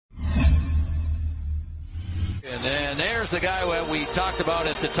And then there's the guy that we talked about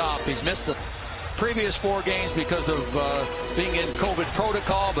at the top. He's missed the previous 4 games because of being in COVID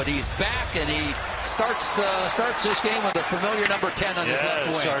protocol, but he's back and he starts this game with a familiar number 10 on his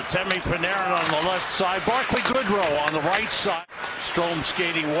left wing. Artemi Panarin on the left side, Barclay Goodrow on the right side. Strome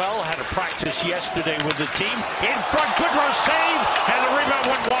skating well, had a practice yesterday with the team. In front, Goodrow save, and the rebound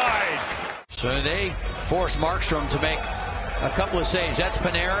went wide. So they forced Markstrom to make a couple of saves. That's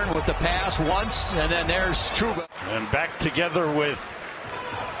Panarin with the pass once, and then there's Trouba. And back together with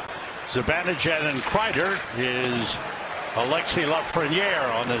Zibanejad and Kreider is Alexis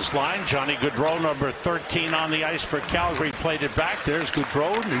Lafreniere on this line. Johnny Gaudreau, number 13 on the ice for Calgary, played it back. There's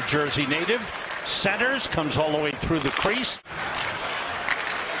Gaudreau, New Jersey native. Centers, comes all the way through the crease.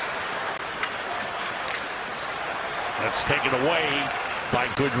 That's taken away by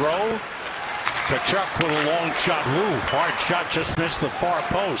Gaudreau. Tkachuk with a long shot. Ooh, hard shot, just missed the far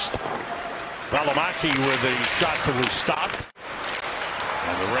post. Valimaki with a shot that was stopped.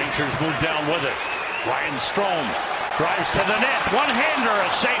 And the Rangers move down with it. Ryan Strome drives to the net. One-hander, a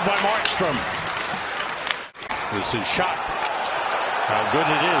save by Markstrom. This is shot. How good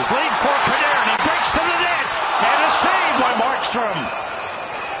it is. Lead for Panarin. He breaks to the net. And a save by Markstrom.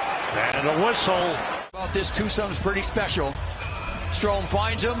 And a whistle. Well, this twosome's pretty special. Strome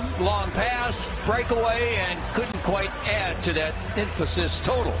finds him, long pass, breakaway, and couldn't quite add to that emphasis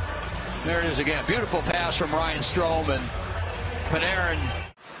total. There it is again. Beautiful pass from Ryan Strome, and Panarin.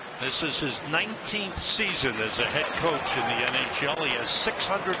 This is his 19th season as a head coach in the NHL. He has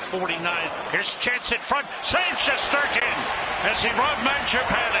 649. Here's a chance in front. Saves Shesterkin as he robbed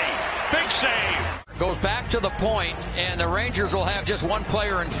Mangipani. Big save. Goes back to the point, and the Rangers will have just one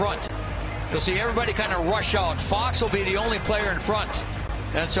player in front. You'll see everybody kind of rush out. Fox will be the only player in front.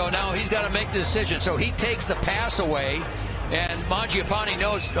 And so now he's got to make the decision. So he takes the pass away, and Mangipani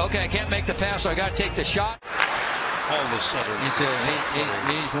knows, okay, I can't make the pass, so I got to take the shot. All of a sudden. He's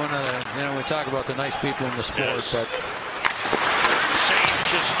one of the, you know, we talk about the nice people in the sport, yes. but save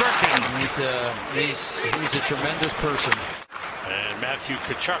Shesterkin. He's a tremendous person. And Matthew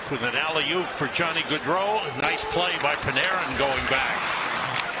Tkachuk with an alley-oop for Johnny Gaudreau. Nice play by Panarin going back.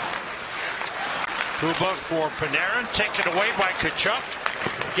 Trouba for Panarin, taken away by Tkachuk.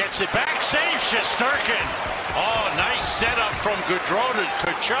 Gets it back, saves Shesterkin. Oh, nice setup from Gaudreau to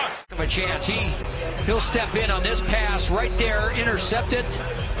Tkachuk. A chance. He'll step in on this pass right there, intercept it,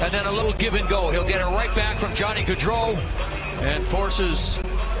 and then a little give and go. He'll get it right back from Johnny Gaudreau and forces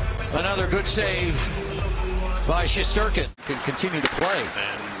another good save by Shesterkin. Can continue to play.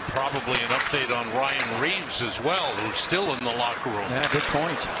 And probably an update on Ryan Reeves as well, who's still in the locker room. Yeah, good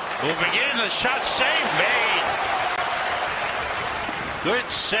point. Moving in, the shot save made.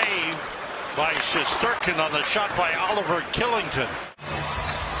 Good save by Shesterkin on the shot by Oliver Killington.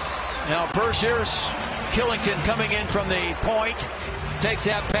 Now here's Killington coming in from the point. Takes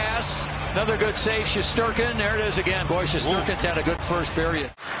that pass. Another good save, Shesterkin. There it is again. Boy, Shesterkin's had a good first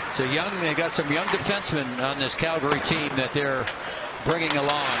period. So they got some young defensemen on this Calgary team that they're bringing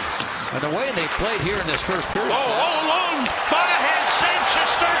along. And the way they played here in this first period. Oh, all alone. Monahan saves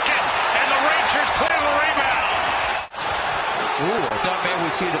Shesterkin. And the Rangers clear the rebound. Ooh, I thought maybe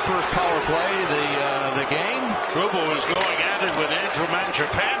we'd see the first power play the game. Trouba was going at it with Andrew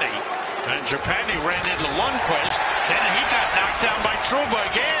Mangipani. Mangipani ran into Lundqvist. Then he got knocked down by Trouba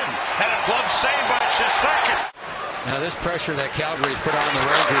again. And a glove save by Shesterkin. Now this pressure that Calgary put on the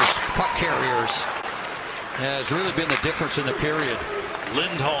Rangers puck carriers has really been the difference in the period.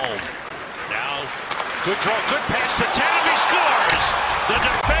 Lindholm. Now, good draw, good pass to Tanev. He scores! The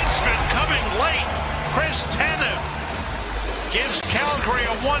defenseman coming late. Chris Tanev gives Calgary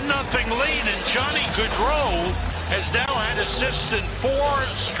a 1-0 lead, and Johnny Gaudreau has now had assists in 4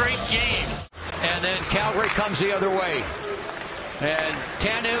 straight games. And then Calgary comes the other way. And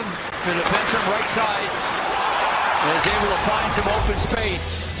Tanev, the defenseman right side, is able to find some open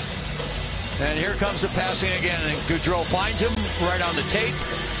space. And here comes the passing again, and Gaudreau finds him right on the tape.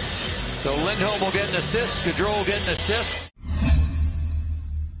 So Lindholm will get an assist, Gaudreau will get an assist.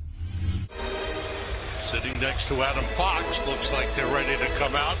 Sitting next to Adam Fox, looks like they're ready to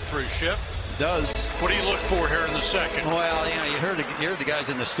come out for a shift. Does. What do you look for here in the second? Well, you know, you heard the guys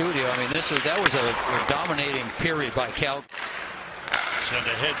in the studio. I mean, that was a dominating period by Cal. Sent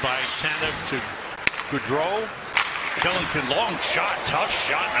ahead by Tanev to Gaudreau. Killington, long shot, tough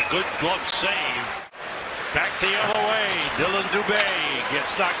shot, and a good glove save. Back the other way, Dylan Dubé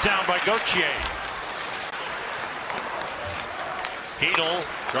gets knocked down by Gauthier. Hedl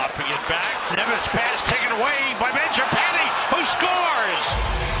dropping it back. Nemeth's pass taken away by Mangipani, who scores!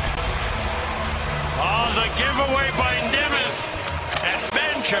 Oh, the giveaway by Nemeth, and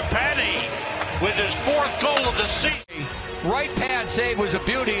Mangipani with his 4th goal of the season. Right pad save was a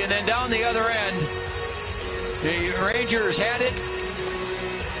beauty, and then down the other end, the Rangers had it.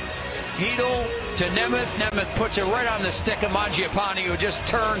 Hedel to Nemeth. Nemeth puts it right on the stick of Mangapane, who just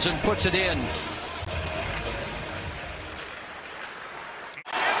turns and puts it in.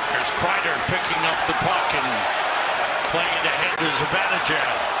 There's Kreider picking up the puck and playing it ahead to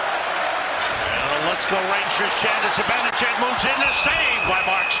Zibanejad. Let's go Rangers chant as Zibanejad moves in, a save by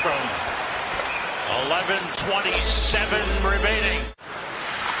Markstrom. 11:27 remaining.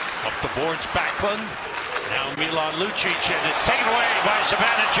 Up the boards, Backlund. Now Milan Lucic, and it's taken away by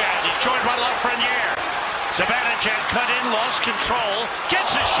Zibanejad. He's joined by Lafreniere. Zibanejad cut in, lost control,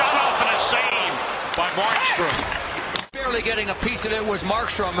 gets a shot off and a save by Markstrom. Barely getting a piece of it was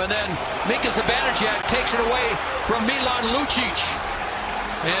Markstrom, and then Mika Zibanejad takes it away from Milan Lucic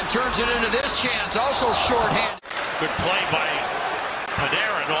and turns it into this chance, also shorthanded. Good play by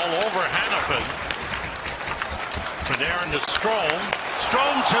Panarin all over Hannafin. Panarin to Strome.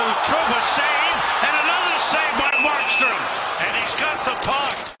 Strome to Trouba, save, and another save by Markstrom. And he's got the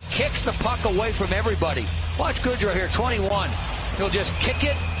puck. Kicks the puck away from everybody. Watch Goodrow here, 21. He'll just kick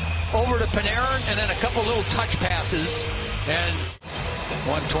it over to Panarin, and then a couple little touch passes, and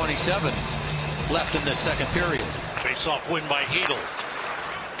 1:27 left in the second period. Face-off win by Hedel.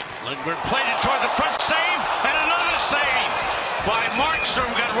 Lindgren played it toward the front, save, and another save by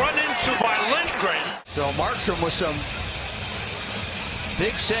Markstrom, got run into by Lindgren. So Markstrom with some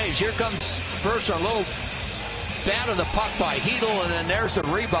big saves. Here comes first a little bat of the puck by Hedel, and then there's the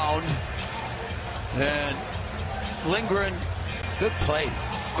rebound. And Lindgren, good play.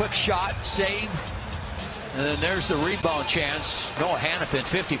 Quick shot, save. And then there's the rebound chance. Noah Hannafin,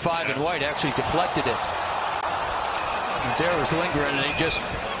 55 and white, actually deflected it. And there was Lindgren, and he just...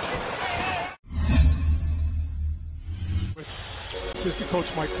 Assistant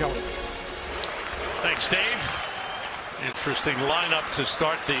coach Mike Kelly. Thanks, Dave. Interesting lineup to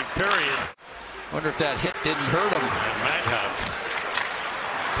start the period. Wonder if that hit didn't hurt him. It might have.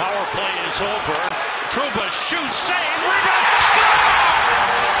 Power play is over. Trouba shoots, save, rebound, score!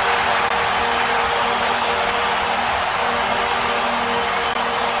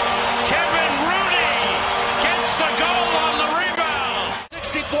 Kevin Rooney gets the goal on the rebound.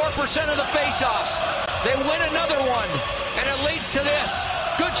 64% of the faceoffs. They win another one, and it leads to this.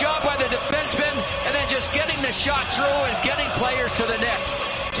 Good job by the defenseman, and then just getting the shot through and getting players to the net.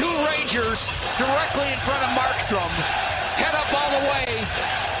 Two Rangers directly in front of Markstrom. Head up all the way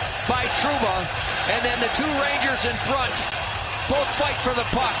by Trouba, and then the two Rangers in front both fight for the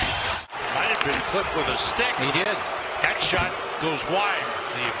puck. Might have been clipped with a stick. He did. That shot goes wide.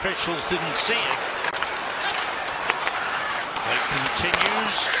 The officials didn't see it. It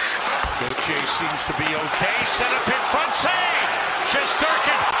continues. Gauthier seems to be okay. Set up in front, save!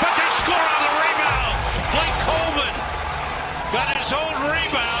 Shesterkin, but they score on the rebound! Blake Coleman got his own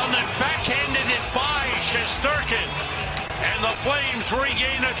rebound and backhanded it by Shesterkin. And the Flames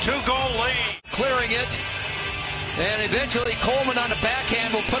regain a 2-goal lead. Clearing it. And eventually Coleman on the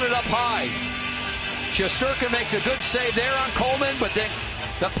backhand will put it up high. Shesterkin makes a good save there on Coleman, but then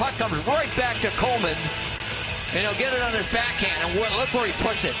the puck comes right back to Coleman. And he'll get it on his backhand, and look where he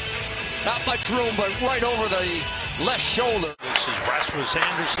puts it. Not much room, but right over the left shoulder. This is Rasmus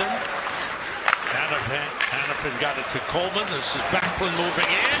Anderson. Hannafin got it to Coleman. This is Backlund moving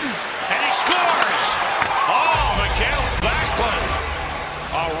in, and he scores! Oh, Mikael Backlund.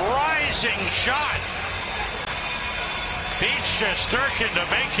 A rising shot. Beats Shesterkin to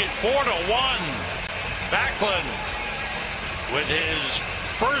make it 4-1. Backlund with his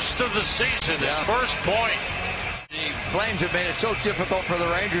first of the season, his first point. The Flames have made it so difficult for the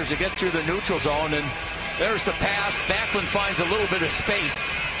Rangers to get through the neutral zone, and there's the pass. Backlund finds a little bit of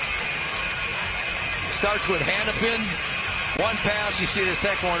space. Starts with Hannafin. One pass, you see the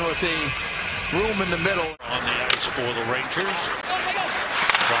second one with the room in the middle. On the ice for the Rangers.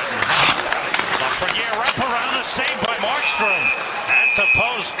 Lafreniere wrap around, a save by Markstrom. At the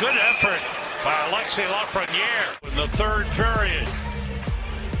post, good effort by Alexei Lafreniere. In the third period,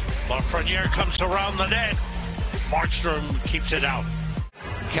 Lafreniere comes around the net. Markstrom keeps it out.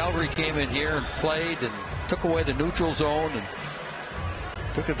 Calgary came in here and played and took away the neutral zone and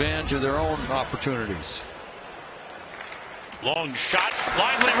took advantage of their own opportunities. Long shot,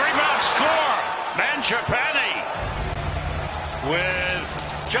 lively rebound, score! Mangapani with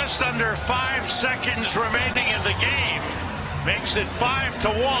just under 5 seconds remaining in the game makes it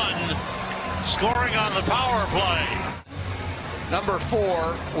 5-1, scoring on the power play. Number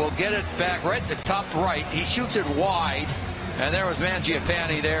 4 will get it back right at the top right. He shoots it wide, and there was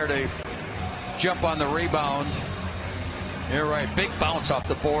Mangapani there to jump on the rebound. You're right. Big bounce off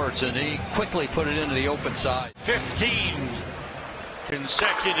the boards, and he quickly put it into the open side. 15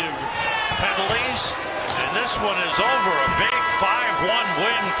 consecutive penalties, and this one is over. A big 5-1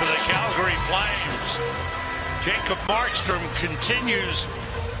 win for the КалгариФлэймз. Якоб Markstrem continues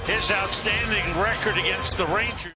his outstanding record against the Rangers.